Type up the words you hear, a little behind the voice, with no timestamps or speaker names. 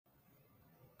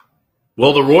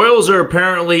Well, the Royals are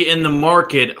apparently in the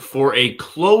market for a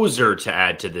closer to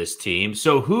add to this team.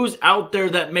 So who's out there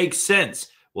that makes sense?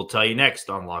 We'll tell you next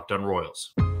on Locked On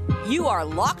Royals. You are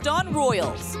Locked On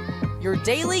Royals, your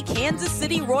daily Kansas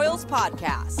City Royals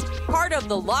podcast. Part of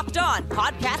the Locked On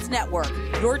Podcast Network,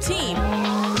 your team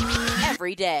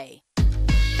every day.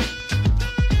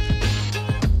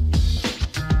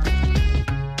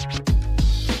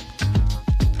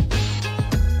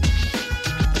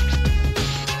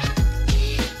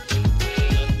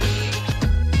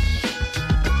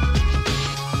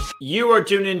 You are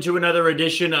tuned into another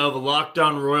edition of Locked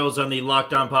On Royals on the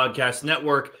Locked On Podcast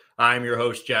Network. I'm your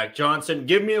host, Jack Johnson.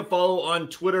 Give me a follow on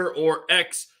Twitter or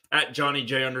X at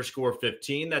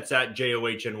JohnnyJ_15. That's at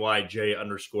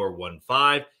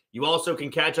JOHNYJ_15. You also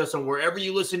can catch us on wherever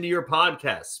you listen to your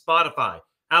podcasts, Spotify,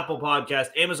 Apple Podcast,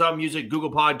 Amazon Music,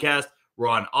 Google Podcast. We're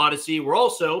on Odyssey. We're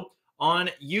also on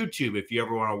YouTube. If you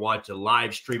ever want to watch a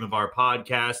live stream of our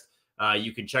podcast,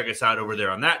 you can check us out over there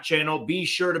on that channel. Be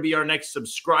sure to be our next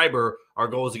subscriber. Our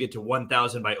goal is to get to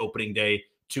 1,000 by opening day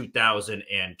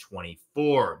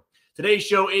 2024. Today's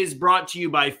show is brought to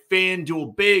you by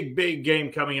FanDuel. Big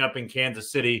game coming up in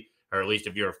Kansas City, or at least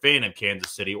if you're a fan of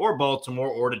Kansas City or Baltimore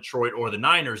or Detroit or the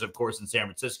Niners, of course, in San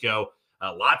Francisco.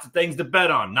 Lots of things to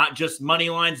bet on, not just money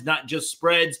lines, not just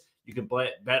spreads. You can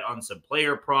bet on some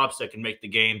player props that can make the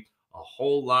game a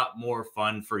whole lot more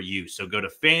fun for you. So go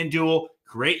to FanDuel,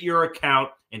 create your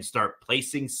account, and start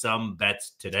placing some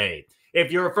bets today. If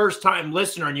you're a first-time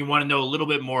listener and you want to know a little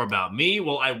bit more about me,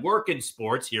 well, I work in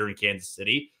sports here in Kansas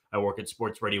City. I work at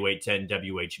Sports Radio 810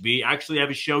 WHB. I actually have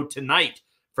a show tonight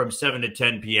from 7 to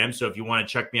 10 p.m., so if you want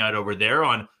to check me out over there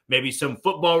on maybe some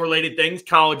football-related things,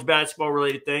 college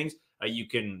basketball-related things, you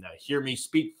can hear me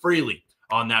speak freely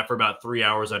on that for about 3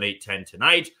 hours on 810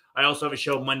 tonight. I also have a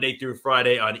show Monday through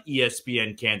Friday on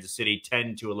ESPN Kansas City,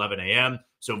 10 to 11 a.m.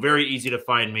 So very easy to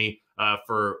find me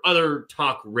for other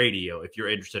talk radio if you're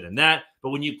interested in that. But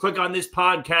when you click on this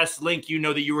podcast link, you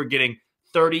know that you are getting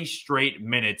 30 straight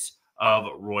minutes of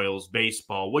Royals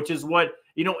baseball, which is what,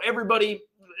 everybody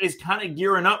is kind of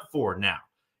gearing up for now.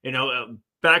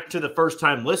 Back to the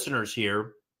first-time listeners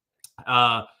here,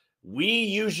 we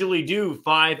usually do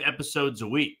 5 episodes a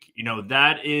week.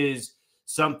 That is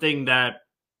something that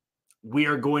we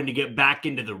are going to get back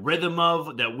into the rhythm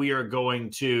of, that we are going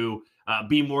to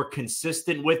be more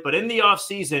consistent with. But in the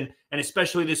offseason, and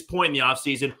especially this point in the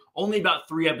offseason, only about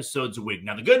 3 episodes a week.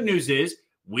 Now, the good news is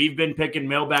we've been picking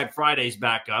Mailbag Fridays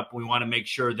back up. We want to make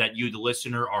sure that you, the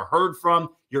listener, are heard from,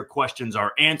 your questions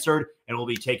are answered, and we'll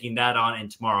be taking that on in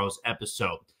tomorrow's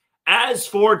episode. As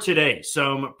for today,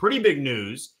 some pretty big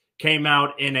news came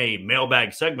out in a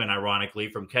mailbag segment, ironically,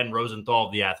 from Ken Rosenthal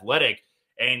of The Athletic,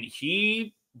 and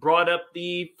he brought up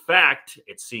the fact,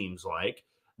 it seems like,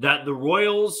 that the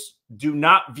Royals do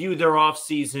not view their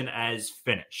offseason as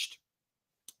finished.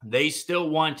 They still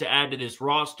want to add to this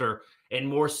roster, and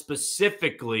more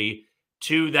specifically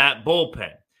to that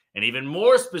bullpen. And even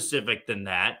more specific than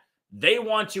that, they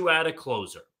want to add a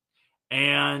closer.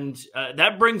 And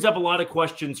that brings up a lot of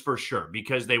questions for sure,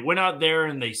 because they went out there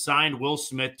and they signed Will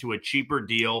Smith to a cheaper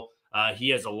deal. He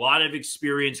has a lot of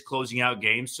experience closing out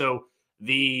games. So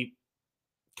the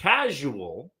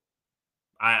casual,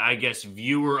 I guess,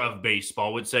 viewer of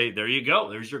baseball would say, there you go,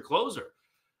 there's your closer.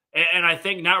 And I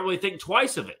think not really think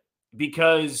twice of it,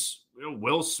 because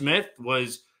Will Smith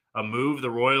was a move the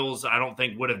Royals, I don't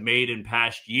think, would have made in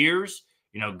past years.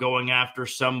 Going after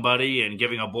somebody and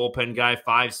giving a bullpen guy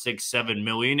 $5, $6, $7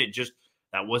 million.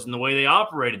 That wasn't the way they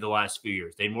operated the last few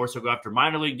years. They more so go after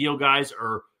minor league deal guys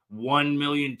or $1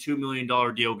 million, $2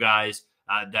 million deal guys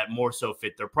that more so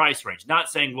fit their price range. Not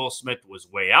saying Will Smith was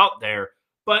way out there,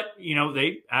 but,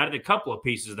 they added a couple of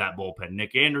pieces of that bullpen: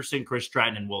 Nick Anderson, Chris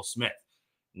Stratton, and Will Smith.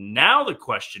 Now the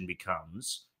question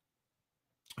becomes,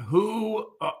 who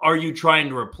are you trying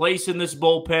to replace in this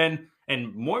bullpen?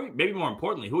 And maybe more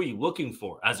importantly, who are you looking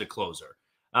for as a closer?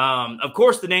 Of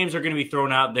course, the names are going to be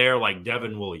thrown out there, like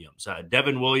Devin Williams.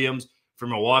 Devin Williams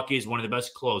from Milwaukee is one of the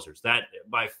best closers. That,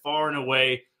 by far and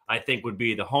away, I think would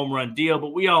be the home run deal.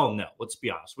 But we all know, let's be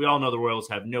honest, we all know the Royals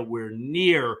have nowhere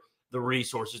near the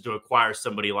resources to acquire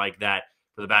somebody like that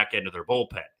for the back end of their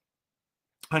bullpen.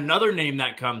 Another name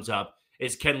that comes up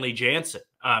is Kenley Jansen.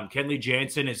 Kenley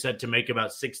Jansen is set to make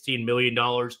about $16 million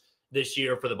this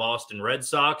year for the Boston Red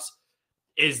Sox.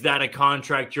 Is that a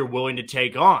contract you're willing to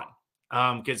take on?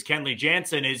 Because Kenley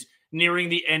Jansen is nearing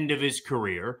the end of his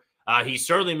career. He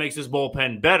certainly makes his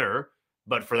bullpen better,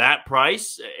 but for that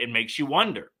price, it makes you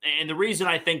wonder. And the reason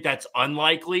I think that's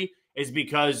unlikely is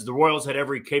because the Royals had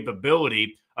every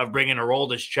capability of bringing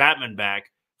Aroldis Chapman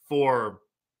back for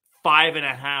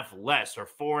 5.5 less or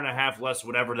 4.5 less,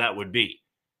 whatever that would be,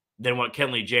 than what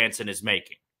Kenley Jansen is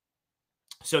making.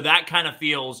 So that kind of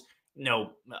feels,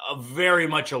 very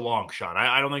much a long shot.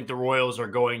 I don't think the Royals are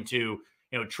going to,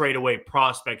 trade away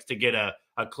prospects to get a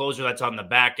closer that's on the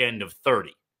back end of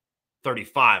 30,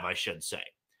 35, I should say.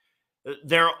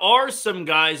 There are some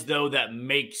guys, though, that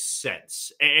make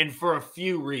sense, and for a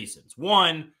few reasons.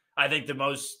 One, I think the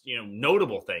most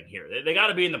notable thing here, they got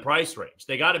to be in the price range.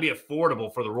 They got to be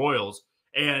affordable for the Royals,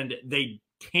 and they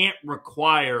can't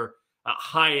require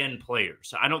high-end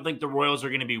players. I don't think the Royals are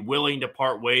going to be willing to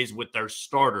part ways with their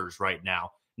starters right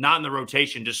now. Not in the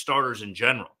rotation, just starters in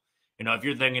general. If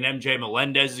you're thinking MJ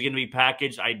Melendez is going to be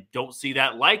packaged, I don't see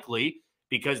that likely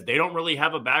because they don't really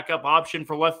have a backup option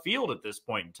for left field at this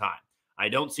point in time. I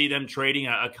don't see them trading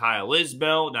a Kyle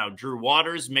Isbell. Now, Drew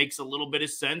Waters makes a little bit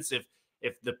of sense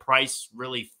if the price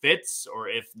really fits or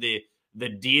if the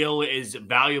deal is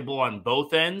valuable on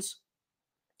both ends.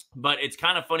 But it's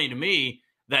kind of funny to me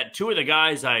that two of the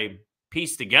guys I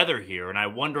pieced together here, and I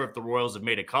wonder if the Royals have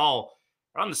made a call,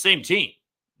 are on the same team.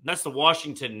 That's the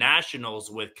Washington Nationals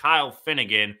with Kyle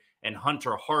Finnegan and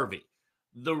Hunter Harvey.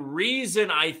 The reason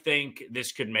I think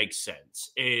this could make sense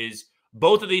is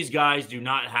both of these guys do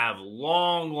not have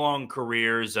long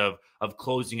careers of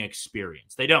closing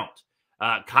experience. They don't.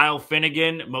 Kyle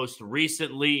Finnegan most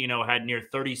recently, had near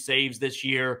 30 saves this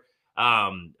year.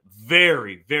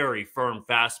 Very, very firm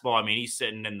fastball. I mean, he's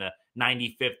sitting in the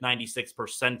 95th, 96th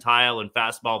percentile in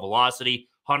fastball velocity.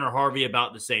 Hunter Harvey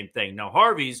about the same thing. Now,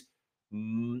 Harvey's, I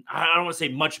don't want to say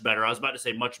much better. I was about to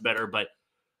say much better, but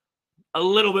a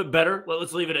little bit better.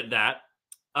 Let's leave it at that.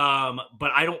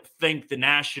 But I don't think the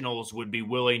Nationals would be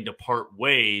willing to part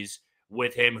ways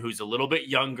with him, who's a little bit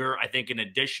younger. I think an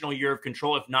additional year of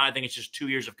control. If not, I think it's just 2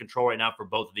 years of control right now for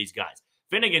both of these guys.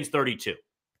 Finnegan's 32.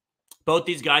 Both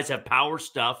these guys have power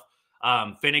stuff.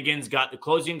 Finnegan's got the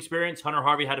closing experience. Hunter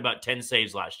Harvey had about 10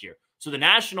 saves last year. So the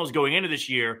Nationals going into this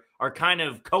year are kind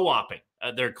of co-oping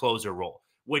their closer role,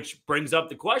 which brings up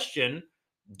the question,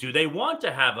 do they want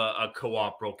to have a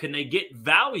co-op role? Can they get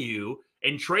value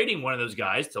in trading one of those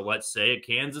guys to, let's say, a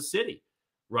Kansas City,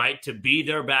 right, to be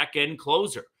their back-end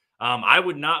closer? I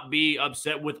would not be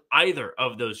upset with either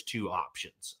of those two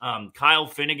options. Kyle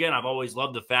Finnegan, I've always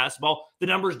loved the fastball. The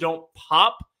numbers don't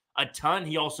pop a ton.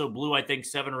 He also blew, I think,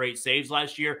 7 or 8 saves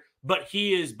last year, but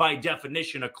he is by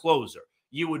definition a closer.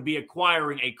 You would be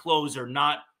acquiring a closer,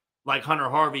 not like Hunter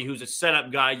Harvey, who's a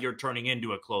setup guy you're turning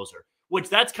into a closer, which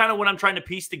that's kind of what I'm trying to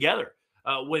piece together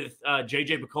with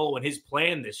J.J. Picollo and his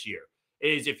plan this year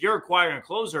is if you're acquiring a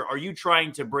closer, are you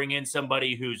trying to bring in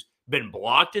somebody who's been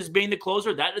blocked as being the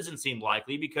closer? That doesn't seem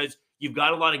likely because you've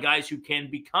got a lot of guys who can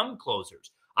become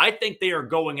closers. I think they are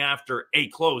going after a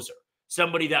closer,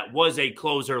 somebody that was a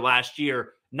closer last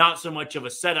year, not so much of a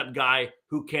setup guy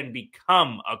who can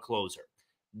become a closer.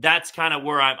 That's kind of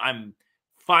where I'm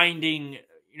finding,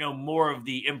 more of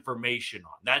the information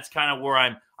on. That's kind of where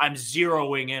I'm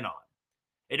zeroing in on.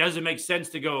 It doesn't make sense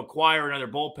to go acquire another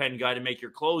bullpen guy to make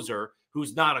your closer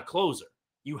who's not a closer.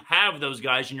 You have those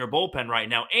guys in your bullpen right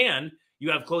now, and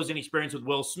you have closing experience with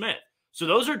Will Smith. So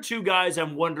those are two guys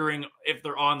I'm wondering if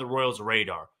they're on the Royals'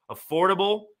 radar.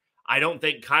 Affordable. I don't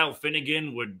think Kyle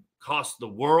Finnegan would cost the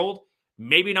world.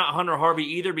 Maybe not Hunter Harvey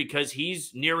either because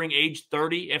he's nearing age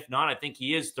 30. If not, I think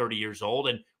he is 30 years old,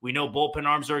 and we know bullpen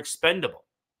arms are expendable.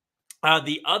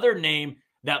 The other name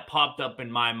that popped up in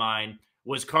my mind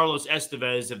was Carlos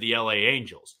Estevez of the LA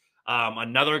Angels.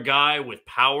 Another guy with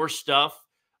power stuff,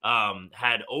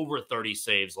 had over 30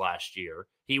 saves last year.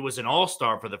 He was an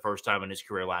all-star for the first time in his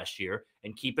career last year.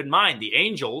 And keep in mind, the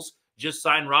Angels just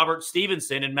signed Robert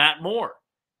Stevenson and Matt Moore.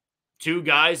 Two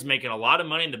guys making a lot of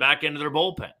money in the back end of their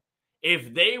bullpen.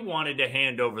 If they wanted to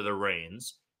hand over the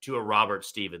reins to a Robert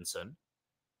Stevenson,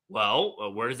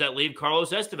 well, where does that leave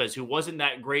Carlos Estevez, who wasn't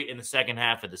that great in the second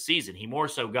half of the season? He more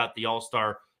so got the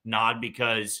all-star nod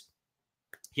because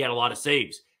he had a lot of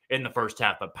saves in the first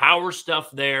half. But power stuff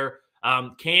there,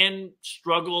 can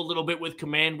struggle a little bit with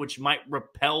command, which might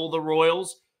repel the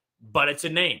Royals, but it's a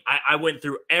name. I went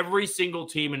through every single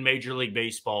team in Major League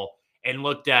Baseball and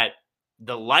looked at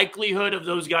the likelihood of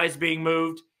those guys being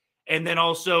moved and then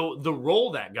also the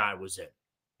role that guy was in.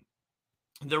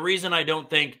 The reason I don't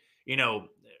think,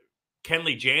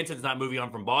 Kenley Jansen's not moving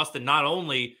on from Boston, not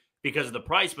only because of the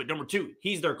price, but number two,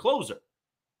 he's their closer,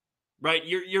 right?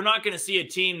 You're not going to see a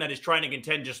team that is trying to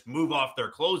contend just move off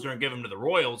their closer and give him to the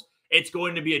Royals. It's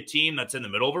going to be a team that's in the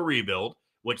middle of a rebuild,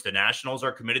 which the Nationals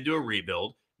are committed to a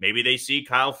rebuild. Maybe they see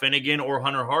Kyle Finnegan or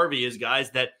Hunter Harvey as guys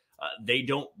that they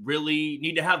don't really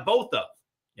need to have both of.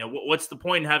 What's the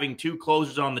point in having two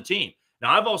closers on the team?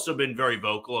 Now, I've also been very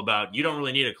vocal about you don't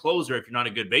really need a closer if you're not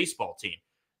a good baseball team.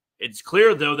 It's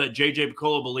clear, though, that J.J.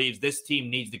 Picollo believes this team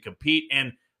needs to compete,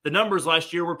 and the numbers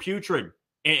last year were putrid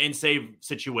in save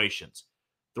situations.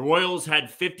 The Royals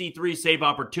had 53 save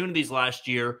opportunities last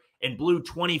year and blew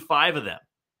 25 of them.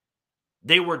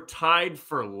 They were tied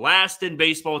for last in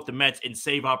baseball with the Mets in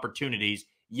save opportunities,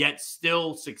 yet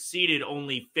still succeeded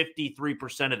only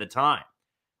 53% of the time.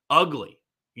 Ugly,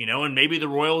 and maybe the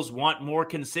Royals want more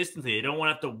consistency. They don't want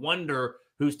to have to wonder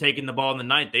who's taking the ball in the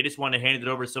ninth. They just want to hand it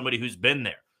over to somebody who's been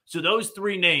there. So those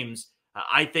three names,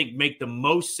 I think, make the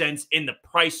most sense in the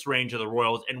price range of the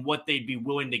Royals and what they'd be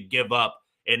willing to give up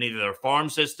in either their farm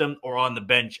system or on the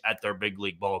bench at their big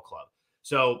league ball club.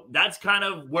 So that's kind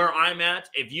of where I'm at.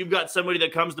 If you've got somebody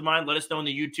that comes to mind, let us know in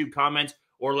the YouTube comments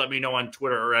or let me know on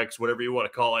Twitter or X, whatever you want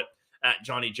to call it, at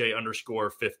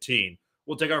JohnnyJ_15.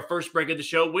 We'll take our first break of the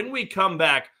show. When we come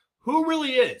back, who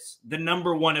really is the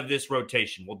number one of this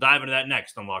rotation? We'll dive into that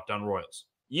next on Locked On Royals.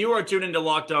 You are tuned into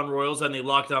Locked On Royals on the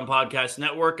Locked On Podcast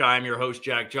Network. I'm your host,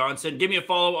 Jack Johnson. Give me a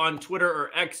follow on Twitter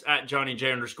or X at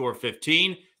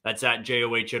JohnnyJ_15. That's at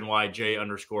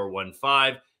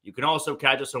JOHNYJ_15. You can also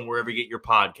catch us on wherever you get your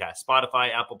podcasts: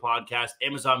 Spotify, Apple Podcasts,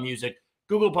 Amazon Music,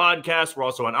 Google Podcasts. We're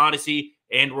also on Odyssey,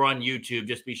 and we're on YouTube.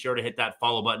 Just be sure to hit that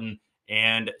follow button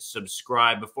and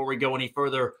subscribe. Before we go any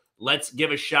further, let's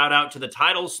give a shout out to the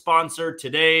title sponsor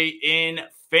today in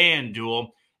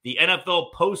FanDuel. The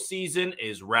NFL postseason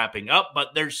is wrapping up,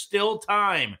 but there's still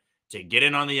time to get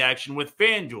in on the action with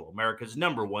FanDuel, America's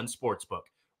 #1 sportsbook.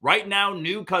 Right now,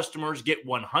 new customers get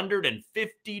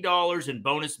 $150 in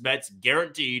bonus bets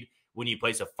guaranteed when you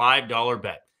place a $5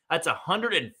 bet. That's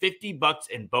 $150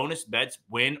 in bonus bets,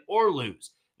 win or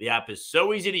lose. The app is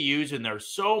so easy to use, and there's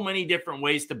so many different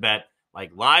ways to bet,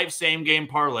 like live same-game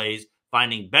parlays,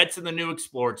 finding bets in the new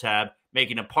Explore tab,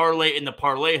 making a parlay in the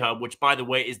Parlay Hub, which, by the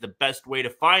way, is the best way to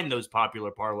find those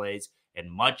popular parlays,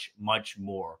 and much, much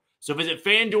more. So visit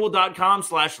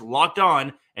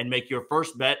FanDuel.com/lockedon and make your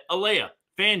first bet a layup.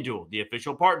 FanDuel, the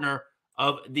official partner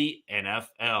of the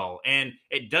NFL. And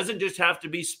it doesn't just have to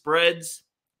be spreads,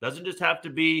 doesn't just have to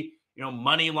be,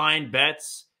 money line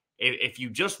bets. If you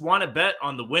just want to bet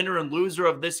on the winner and loser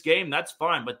of this game, that's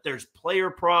fine. But there's player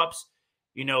props,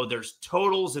 there's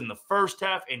totals in the first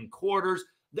half and quarters.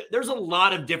 There's a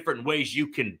lot of different ways you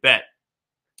can bet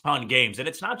on games. And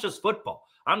it's not just football.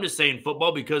 I'm just saying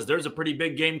football because there's a pretty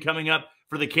big game coming up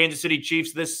for the Kansas City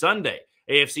Chiefs this Sunday.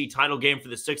 AFC title game for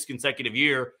the 6th consecutive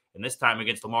year, and this time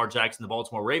against Lamar Jackson, the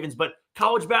Baltimore Ravens. But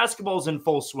college basketball is in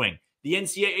full swing. The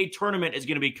NCAA tournament is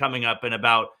going to be coming up in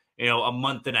about, a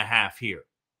month and a half here.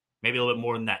 Maybe a little bit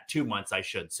more than that, 2 months, I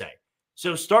should say.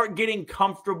 So start getting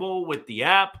comfortable with the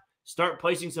app, start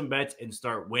placing some bets, and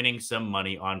start winning some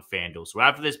money on FanDuel. So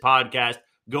after this podcast,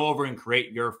 go over and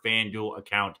create your FanDuel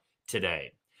account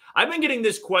today. I've been getting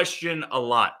this question a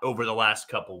lot over the last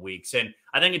couple weeks, and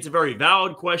I think it's a very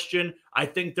valid question. I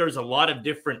think there's a lot of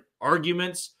different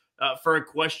arguments for a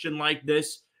question like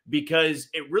this because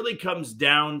it really comes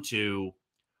down to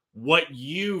what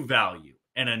you value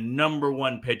in a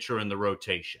 #1 pitcher in the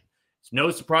rotation. It's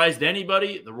no surprise to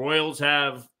anybody. The Royals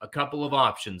have a couple of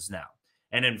options now.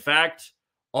 And in fact,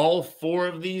 all 4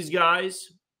 of these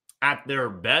guys at their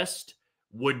best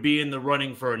would be in the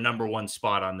running for a #1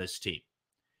 spot on this team.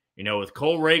 With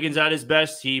Cole Reagans at his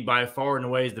best, he by far and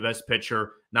away is the best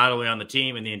pitcher, not only on the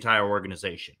team and the entire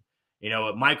organization.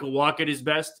 With Michael Wacha at his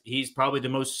best, he's probably the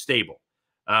most stable.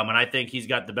 And I think he's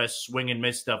got the best swing and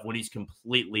miss stuff when he's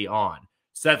completely on.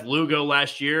 Seth Lugo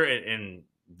last year, in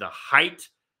the height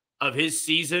of his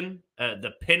season,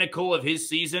 the pinnacle of his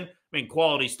season,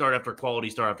 quality start after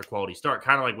quality start after quality start.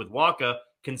 Kind of like with Wacha,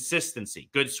 consistency,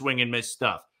 good swing and miss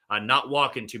stuff, not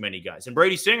walking too many guys. And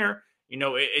Brady Singer,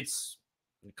 it's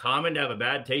common to have a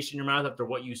bad taste in your mouth after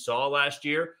what you saw last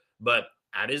year, but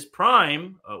at his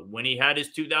prime, when he had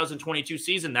his 2022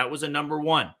 season, that was a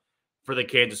 #1 for the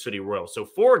Kansas City Royals. So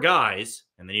 4 guys,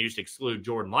 and then you just exclude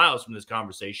Jordan Lyles from this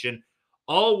conversation,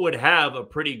 all would have a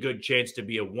pretty good chance to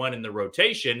be a 1 in the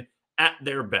rotation at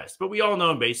their best. But we all know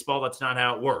in baseball, that's not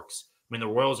how it works. The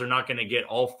Royals are not going to get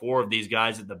all 4 of these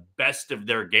guys at the best of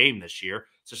their game this year.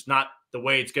 It's just not the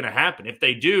way it's going to happen. If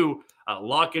they do,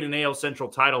 lock in an AL Central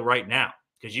title right now.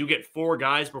 Because you get 4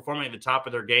 guys performing at the top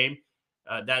of their game,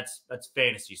 that's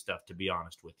fantasy stuff, to be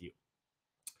honest with you.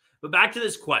 But back to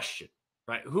this question,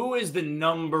 right? Who is the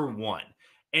 #1?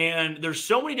 And there's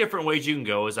so many different ways you can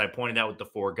go, as I pointed out with the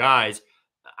 4 guys.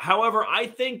 However, I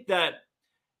think that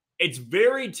it's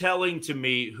very telling to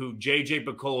me who J.J.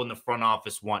 Picollo in the front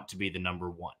office want to be the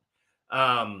 #1.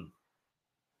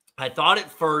 I thought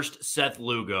at first Seth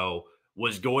Lugo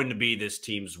was going to be this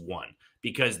team's 1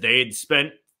 because they had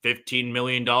spent $15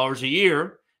 million a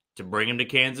year to bring him to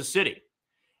Kansas City.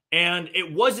 And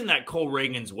it wasn't that Cole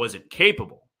Reagans wasn't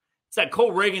capable. It's that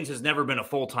Cole Reagans has never been a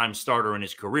full-time starter in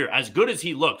his career. As good as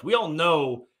he looked, we all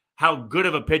know how good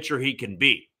of a pitcher he can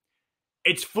be.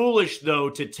 It's foolish, though,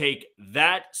 to take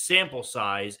that sample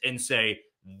size and say,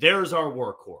 there's our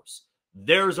workhorse.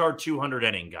 There's our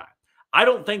 200-inning guy. I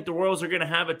don't think the Royals are going to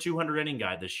have a 200-inning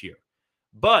guy this year.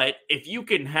 But if you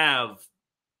can have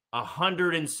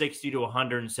 160 to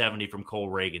 170 from Cole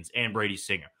Reagans and Brady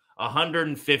Singer,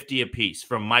 150 apiece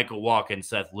from Michael Wacha and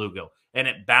Seth Lugo, and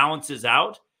it balances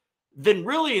out, then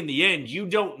really in the end, you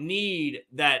don't need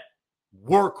that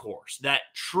workhorse, that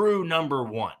true number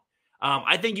one.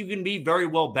 I think you can be very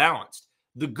well balanced.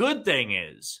 The good thing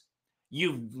is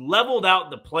you've leveled out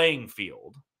the playing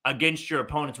field against your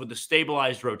opponents with a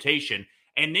stabilized rotation,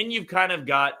 and then you've kind of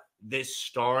got this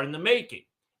star in the making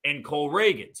in Cole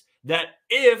Reagans that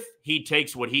if he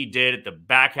takes what he did at the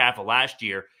back half of last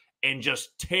year and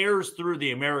just tears through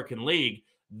the American League,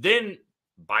 then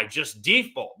by just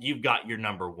default, you've got your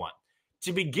number one.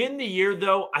 To begin the year,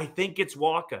 though, I think it's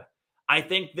Wacha. I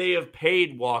think they have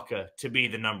paid Wacha to be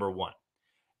the number one.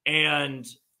 And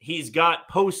he's got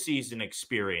postseason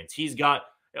experience. He's got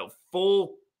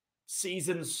full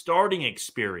season starting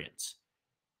experience.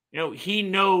 He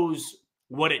knows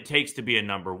what it takes to be a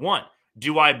number one.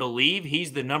 Do I believe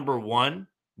he's the number one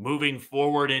moving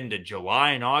forward into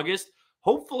July and August?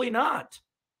 Hopefully not.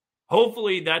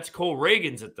 Hopefully that's Cole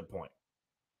Reagans at the point,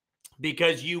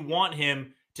 because you want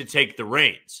him to take the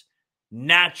reins.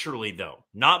 Naturally, though,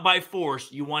 not by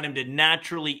force, you want him to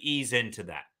naturally ease into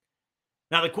that.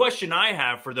 Now, the question I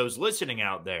have for those listening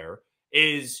out there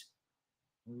is,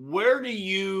 where do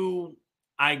you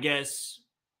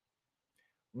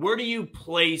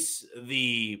place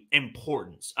the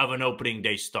importance of an opening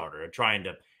day starter? I'm trying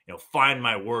to, find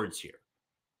my words here.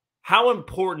 How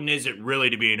important is it really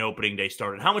to be an opening day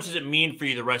starter? And how much does it mean for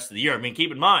you the rest of the year? I mean,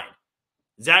 keep in mind,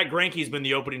 Zach Greinke's been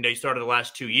the opening day starter the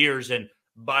last 2 years, and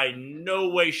by no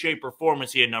way, shape, or form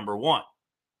is he a number one,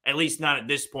 at least not at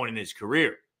this point in his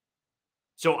career.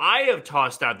 So I have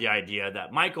tossed out the idea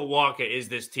that Michael Wacha is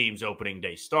this team's opening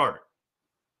day starter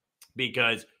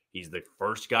because he's the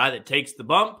first guy that takes the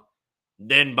bump.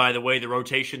 Then, by the way the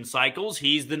rotation cycles,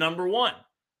 he's the number one.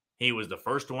 He was the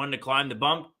first one to climb the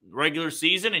bump regular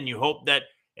season, and you hope that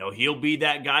he'll be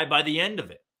that guy by the end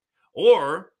of it.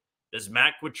 Or does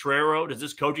Matt Quatraro, does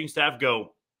this coaching staff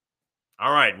go,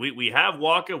 all right, we have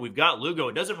Wacha, we've got Lugo.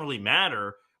 It doesn't really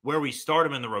matter where we start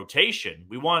him in the rotation.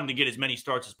 We want him to get as many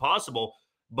starts as possible,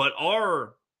 but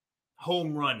our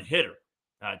home run hitter,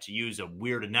 to use a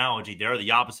weird analogy there, the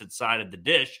opposite side of the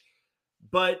dish,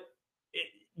 but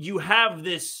you have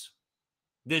this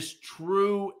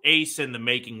true ace in the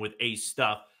making with ace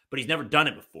stuff, but he's never done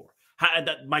it before.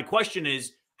 My question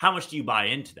is, how much do you buy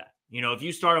into that? If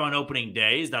you start him on opening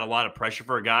day, is that a lot of pressure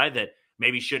for a guy that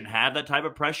maybe shouldn't have that type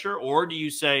of pressure? Or do you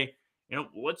say,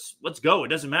 let's go. It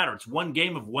doesn't matter. It's one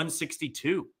game of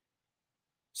 162.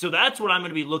 So that's what I'm going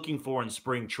to be looking for in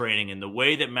spring training, and the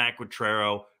way that Matt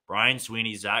Quatraro, Brian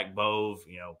Sweeney, Zach Bove,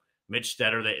 Mitch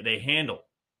Stetter, they handle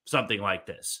something like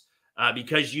this.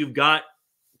 Because you've got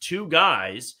two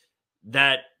guys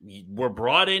that were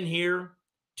brought in here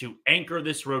to anchor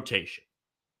this rotation,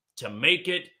 to make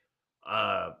it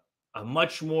a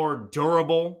much more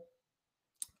durable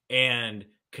and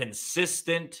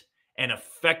consistent and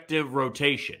effective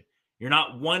rotation. You're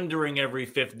not wondering every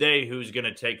fifth day who's going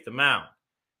to take the mound.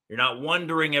 You're not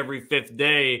wondering every fifth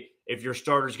day if your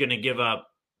starter's going to give up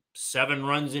 7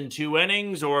 runs in 2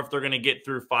 innings or if they're going to get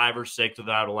through 5 or 6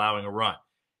 without allowing a run.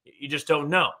 You just don't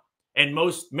know. And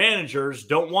most managers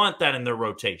don't want that in their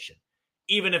rotation,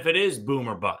 even if it is boom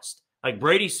or bust. Like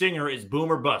Brady Singer is boom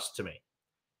or bust to me.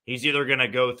 He's either going to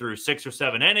go through 6 or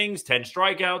 7 innings, 10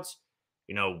 strikeouts,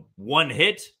 1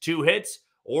 hit, 2 hits,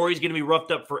 or he's going to be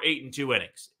roughed up for 8 and 2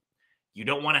 innings. You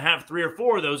don't want to have 3 or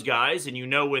 4 of those guys, and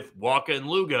with Wacha and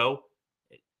Lugo,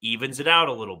 it evens it out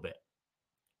a little bit.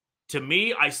 To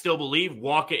me, I still believe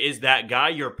Wacha is that guy.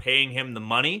 You're paying him the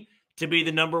money to be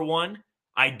the number one.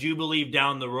 I do believe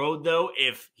down the road, though,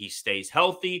 if he stays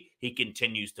healthy, he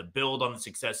continues to build on the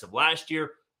success of last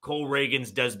year, Cole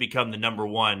Reagans does become the number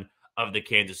one of the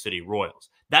Kansas City Royals.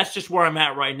 That's just where I'm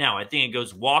at right now. I think it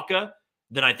goes Wacha,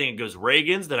 then I think it goes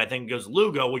Reagans, then I think it goes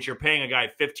Lugo, which you're paying a guy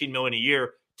 $15 million a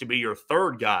year to be your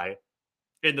third guy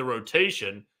in the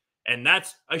rotation, and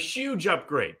that's a huge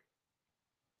upgrade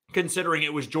considering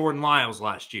it was Jordan Lyles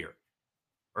last year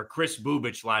or Chris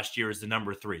Bubich last year as the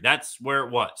number 3. That's where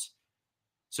it was.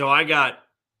 So I got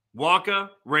Wacha,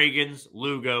 Reagans,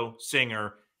 Lugo,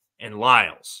 Singer, and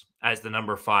Lyles as the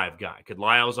number 5 guy. Could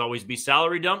Lyles always be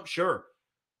salary dumped? Sure.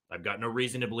 I've got no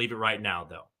reason to believe it right now,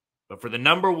 though. But for the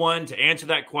number one, to answer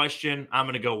that question, I'm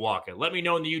going to go Waka. Let me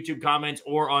know in the YouTube comments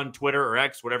or on Twitter or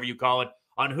X, whatever you call it,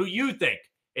 on who you think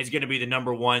is going to be the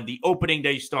number one, the opening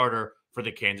day starter for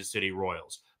the Kansas City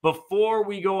Royals. Before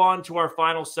we go on to our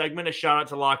final segment, a shout out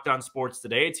to Locked On Sports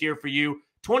Today. It's here for you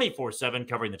 24/7,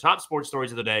 covering the top sports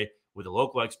stories of the day with the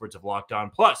local experts of Locked On,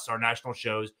 plus our national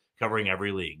shows covering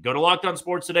every league. Go to Locked On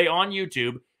Sports Today on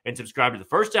YouTube and subscribe to the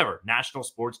first ever national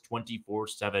sports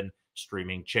 24/7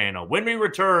 streaming channel. When we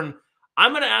return,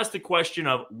 I'm going to ask the question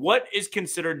of what is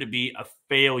considered to be a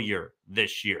failure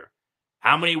this year.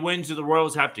 How many wins do the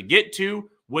Royals have to get to?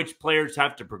 Which players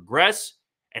have to progress?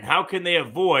 And how can they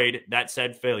avoid that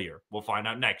said failure? We'll find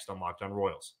out next on Locked On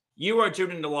Royals. You are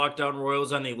tuned into Locked On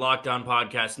Royals on the Locked On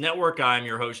Podcast Network. I'm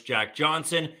your host, Jack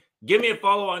Johnson. Give me a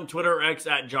follow on Twitter or X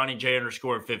at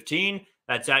JohnnyJ_15.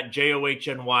 That's at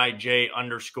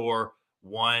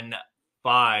JOHNYJ_15.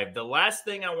 The last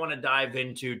thing I want to dive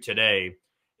into today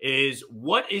is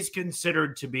what is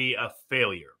considered to be a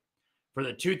failure for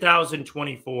the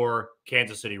 2024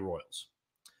 Kansas City Royals.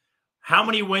 How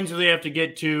many wins do they have to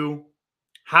get to?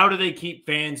 How do they keep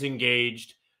fans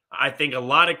engaged? I think a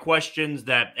lot of questions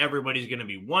that everybody's going to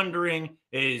be wondering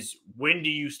is, when do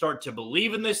you start to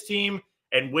believe in this team,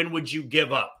 and when would you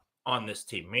give up on this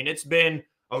team? I mean, it's been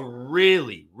a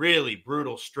really, really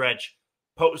brutal stretch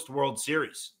post-World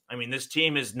Series. I mean, this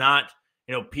team has not,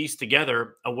 pieced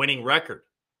together a winning record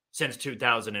since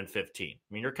 2015.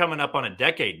 I mean, you're coming up on a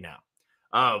decade now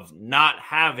of not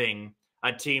having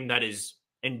a team that is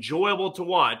enjoyable to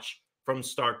watch from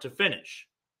start to finish.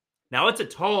 Now, it's a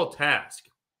tall task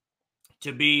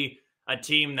to be a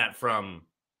team that from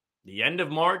the end of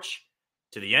March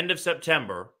to the end of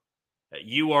September,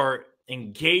 you are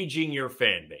engaging your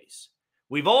fan base.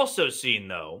 We've also seen,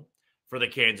 though, for the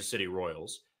Kansas City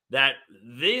Royals, that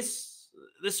this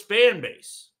fan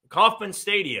base, Kauffman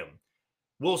Stadium,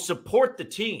 will support the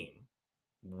team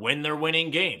when they're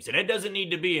winning games. And it doesn't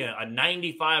need to be a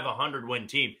 95, 100-win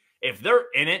team. If they're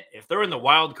in it, if they're in the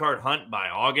wild card hunt by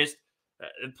August,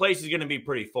 the place is going to be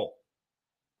pretty full.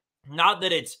 Not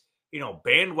that it's,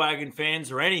 bandwagon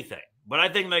fans or anything, but I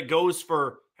think that goes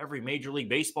for every Major League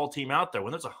Baseball team out there.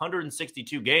 When there's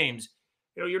 162 games,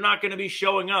 you're not going to be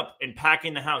showing up and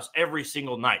packing the house every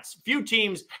single night. Few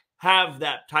teams have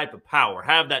that type of power,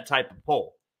 have that type of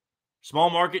pull. Small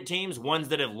market teams, ones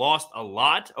that have lost a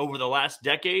lot over the last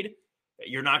decade,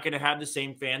 you're not going to have the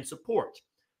same fan support.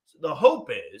 So the hope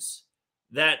is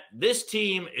that this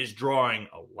team is drawing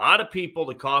a lot of people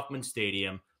to Kauffman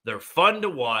Stadium. They're fun to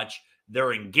watch.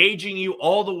 They're engaging you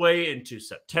all the way into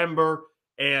September,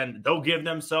 and they'll give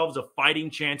themselves a fighting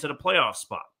chance at a playoff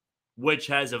spot, which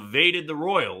has evaded the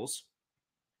Royals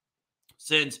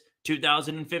since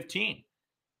 2015.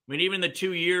 I mean, even the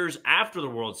 2 years after the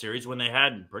World Series, when they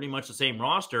had pretty much the same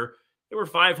roster, they were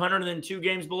 500 and then 2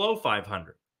 games below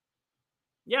 500.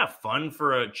 Yeah, fun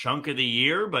for a chunk of the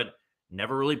year, but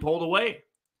never really pulled away.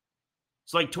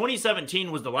 It's like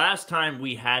 2017 was the last time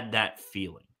we had that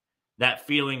feeling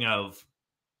of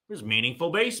there's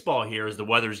meaningful baseball here as the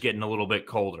weather's getting a little bit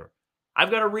colder.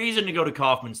 I've got a reason to go to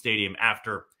Kauffman Stadium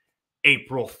after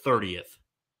April 30th.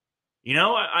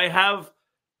 I have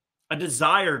a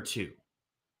desire to.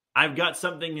 I've got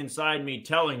something inside me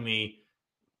telling me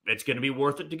it's going to be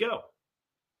worth it to go.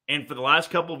 And for the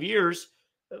last couple of years,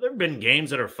 there have been games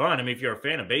that are fun. I mean, if you're a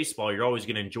fan of baseball, you're always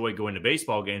going to enjoy going to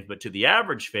baseball games. But to the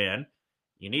average fan,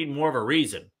 you need more of a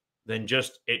reason than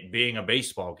just it being a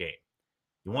baseball game.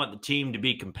 You want the team to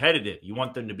be competitive. You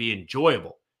want them to be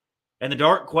enjoyable. And the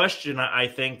dark question I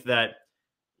think that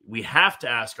we have to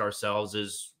ask ourselves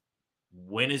is,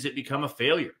 when does it become a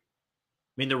failure?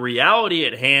 I mean, the reality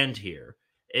at hand here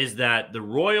is that the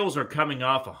Royals are coming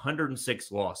off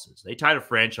 106 losses. They tied a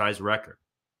franchise record.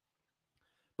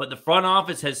 But the front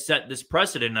office has set this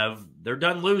precedent of they're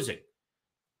done losing.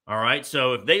 All right,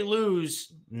 so if they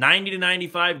lose 90 to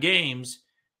 95 games,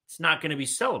 it's not going to be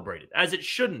celebrated, as it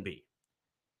shouldn't be.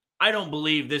 I don't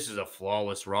believe this is a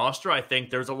flawless roster. I think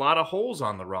there's a lot of holes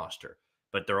on the roster.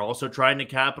 But they're also trying to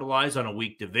capitalize on a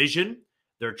weak division.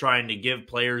 They're trying to give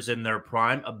players in their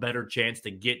prime a better chance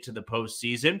to get to the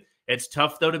postseason. It's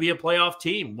tough, though, to be a playoff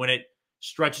team when it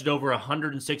stretched over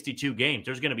 162 games.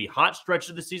 There's going to be hot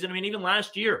stretches of the season. I mean, even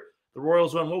last year, the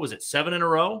Royals won, 7 in a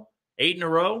row? 8 in a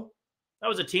row? That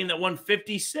was a team that won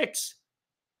 56.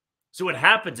 So it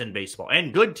happens in baseball.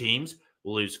 And good teams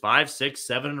will lose 5, 6,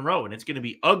 7 in a row. And it's going to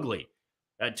be ugly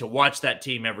to watch that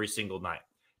team every single night.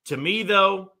 To me,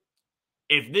 though,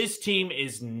 if this team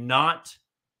is not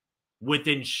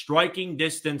within striking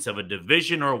distance of a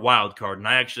division or a wild card, and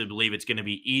I actually believe it's going to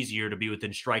be easier to be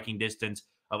within striking distance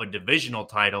of a divisional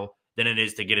title than it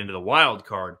is to get into the wild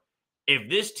card. If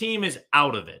this team is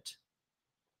out of it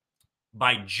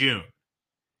by June,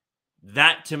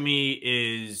 that to me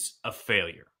is a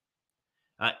failure.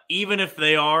 Even if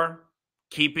they are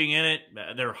keeping in it,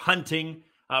 they're hunting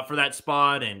for that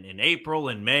spot in April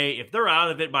and May. If they're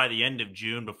out of it by the end of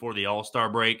June before the All-Star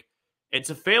break, it's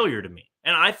a failure to me.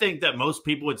 And I think that most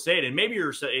people would say it. And maybe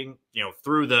you're saying,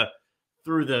 through the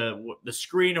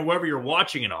screen or wherever you're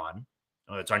watching it on,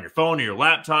 whether it's on your phone or your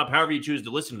laptop, however you choose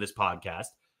to listen to this podcast,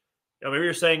 maybe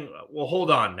you're saying, well, hold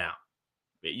on now.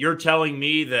 You're telling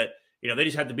me that, they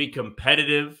just have to be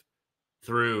competitive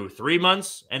through 3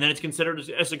 months and then it's considered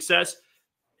a success.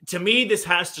 To me, this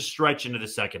has to stretch into the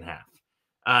second half.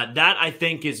 That, I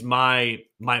think, is my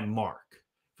mark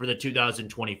for the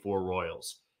 2024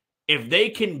 Royals. If they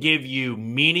can give you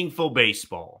meaningful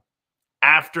baseball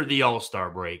after the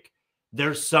All-Star break,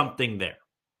 there's something there.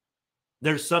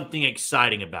 There's something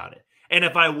exciting about it. And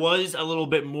if I was a little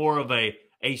bit more of a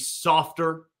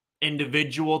softer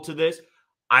individual to this,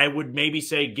 I would maybe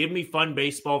say, give me fun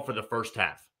baseball for the first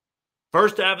half.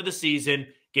 First half of the season,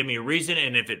 give me a reason.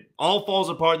 And if it all falls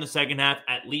apart in the second half,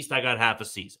 at least I got half a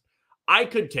season. I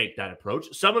could take that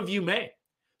approach. Some of you may.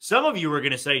 Some of you are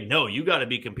going to say, no, you got to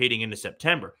be competing into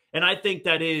September. And I think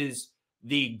that is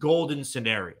the golden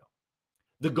scenario.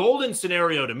 The golden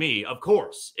scenario to me, of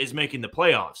course, is making the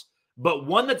playoffs. But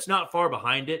one that's not far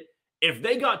behind it, if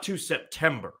they got to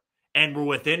September and were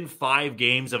within 5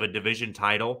 games of a division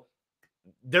title,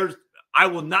 I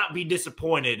will not be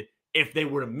disappointed if they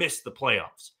were to miss the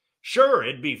playoffs. Sure,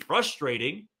 it'd be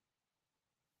frustrating,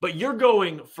 but you're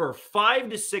going for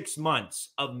 5 to 6 months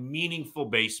of meaningful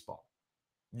baseball.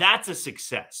 That's a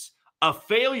success. A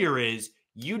failure is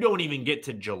you don't even get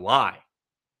to July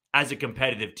as a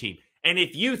competitive team. And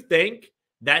if you think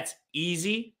that's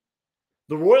easy,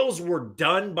 the Royals were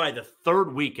done by the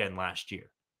 3rd weekend last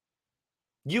year.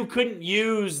 You couldn't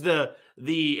use the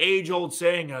age-old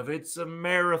saying of it's a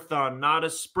marathon, not a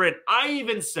sprint. I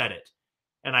even said it,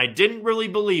 and I didn't really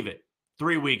believe it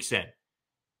 3 weeks in.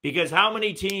 Because how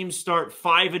many teams start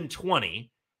 5-20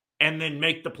 and then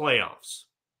make the playoffs?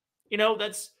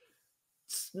 That's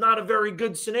not a very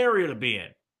good scenario to be in.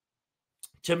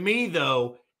 To me,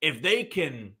 though, if they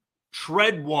can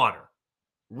tread water,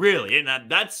 really, and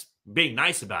that's being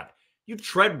nice about it. You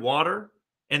tread water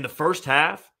in the first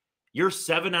half, you're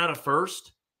 7 out of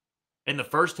first in the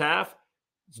first half,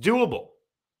 it's doable.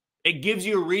 It gives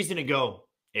you a reason to go,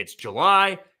 it's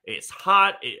July, it's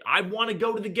hot, I want to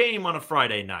go to the game on a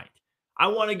Friday night. I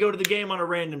want to go to the game on a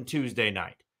random Tuesday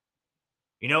night.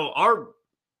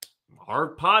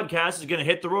 Our podcast is going to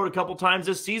hit the road a couple times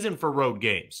this season for road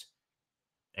games.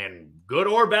 And good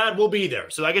or bad, we'll be there.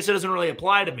 So I guess it doesn't really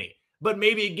apply to me. But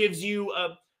maybe it gives you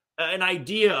an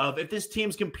idea of if this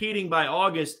team's competing by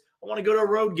August, I want to go to a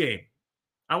road game.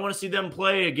 I want to see them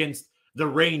play against the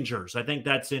Rangers. I think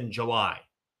that's in July.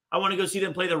 I want to go see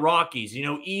them play the Rockies,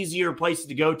 easier places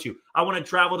to go to. I want to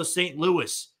travel to St.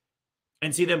 Louis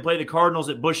and see them play the Cardinals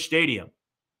at Busch Stadium.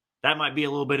 That might be a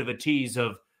little bit of a tease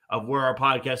of where our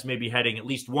podcast may be heading at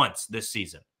least once this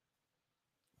season.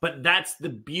 But that's the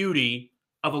beauty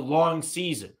of a long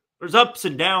season. There's ups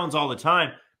and downs all the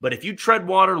time, but if you tread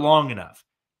water long enough,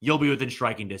 you'll be within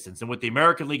striking distance. And with the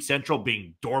American League Central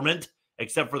being dormant,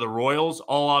 except for the Royals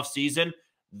all off season,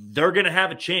 they're going to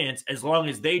have a chance as long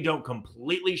as they don't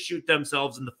completely shoot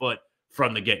themselves in the foot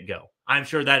from the get-go. I'm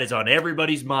sure that is on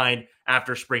everybody's mind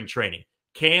after spring training.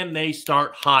 Can they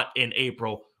start hot in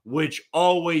April, which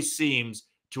always seems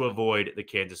to avoid the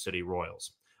Kansas City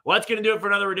Royals? Well, that's going to do it for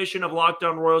another edition of Locked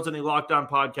On Royals and the Locked On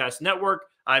Podcast Network.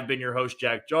 I've been your host,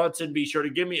 Jack Johnson. Be sure to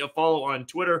give me a follow on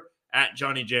Twitter at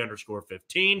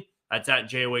JohnnyJ_15. That's at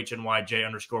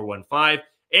JOHNYJ_15.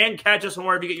 And catch us on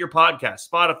wherever you get your podcasts.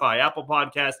 Spotify, Apple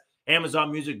Podcasts,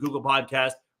 Amazon Music, Google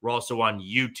Podcasts. We're also on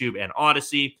YouTube and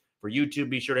Odyssey. For YouTube,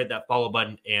 be sure to hit that follow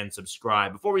button and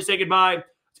subscribe. Before we say goodbye,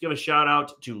 let's give a shout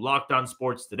out to Locked On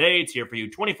Sports Today. It's here for you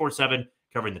 24/7,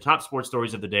 covering the top sports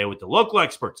stories of the day with the local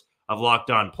experts of Locked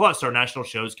On, plus our national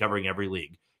shows covering every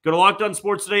league. Go to Locked On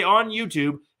Sports Today on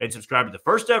YouTube and subscribe to the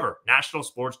first ever national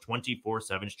sports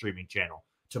 24/7 streaming channel.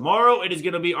 Tomorrow, it is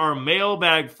going to be our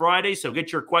Mailbag Friday, so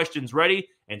get your questions ready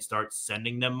and start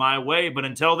sending them my way. But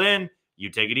until then, you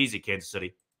take it easy, Kansas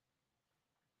City.